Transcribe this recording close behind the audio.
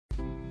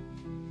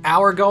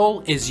Our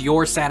goal is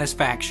your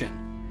satisfaction.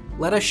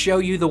 Let us show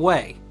you the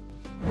way.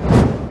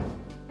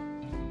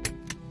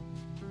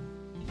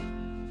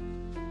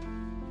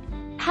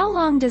 How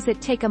long does it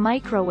take a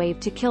microwave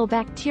to kill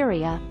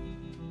bacteria?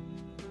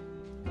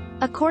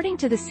 According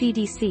to the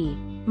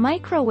CDC,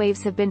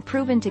 microwaves have been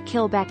proven to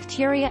kill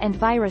bacteria and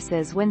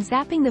viruses when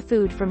zapping the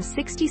food from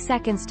 60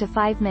 seconds to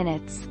 5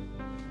 minutes.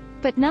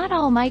 But not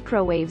all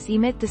microwaves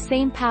emit the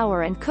same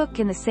power and cook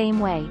in the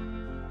same way.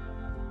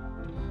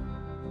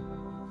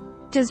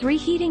 Does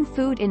reheating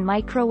food in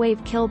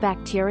microwave kill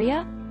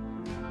bacteria?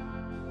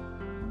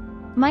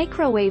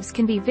 Microwaves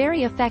can be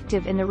very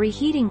effective in the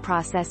reheating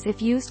process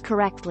if used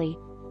correctly.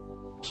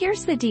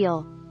 Here's the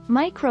deal: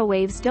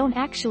 microwaves don't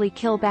actually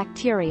kill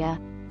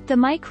bacteria. The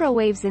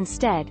microwaves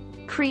instead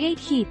create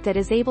heat that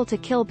is able to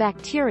kill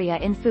bacteria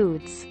in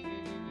foods.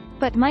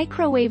 But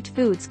microwaved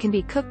foods can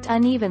be cooked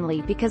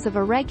unevenly because of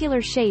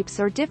irregular shapes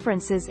or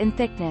differences in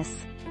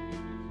thickness.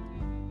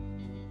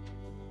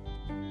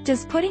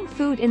 Does putting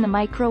food in the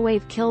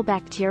microwave kill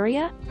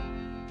bacteria?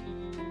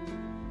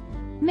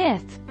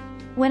 Myth: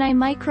 when I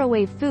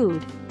microwave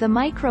food, the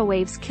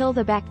microwaves kill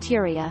the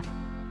bacteria.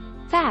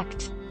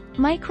 Fact: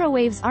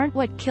 microwaves aren't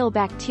what kill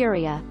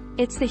bacteria,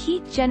 it's the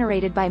heat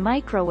generated by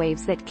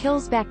microwaves that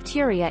kills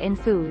bacteria in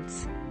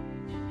foods.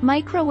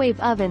 Microwave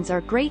ovens are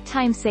great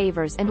time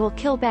savers and will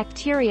kill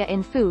bacteria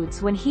in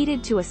foods when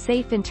heated to a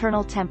safe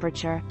internal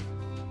temperature.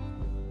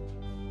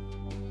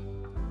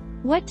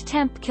 What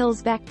temp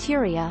kills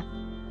bacteria?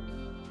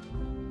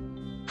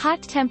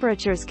 Hot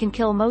temperatures can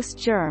kill most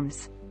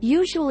germs,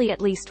 usually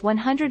at least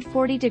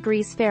 140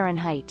 degrees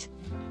Fahrenheit.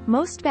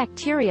 Most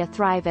bacteria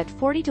thrive at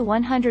 40 to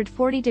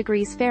 140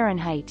 degrees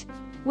Fahrenheit,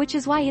 which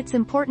is why it's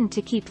important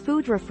to keep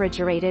food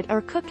refrigerated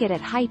or cook it at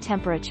high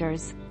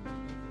temperatures.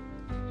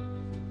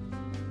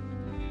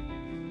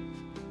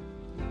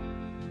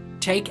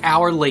 Take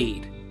our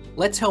lead.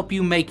 Let's help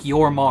you make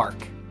your mark.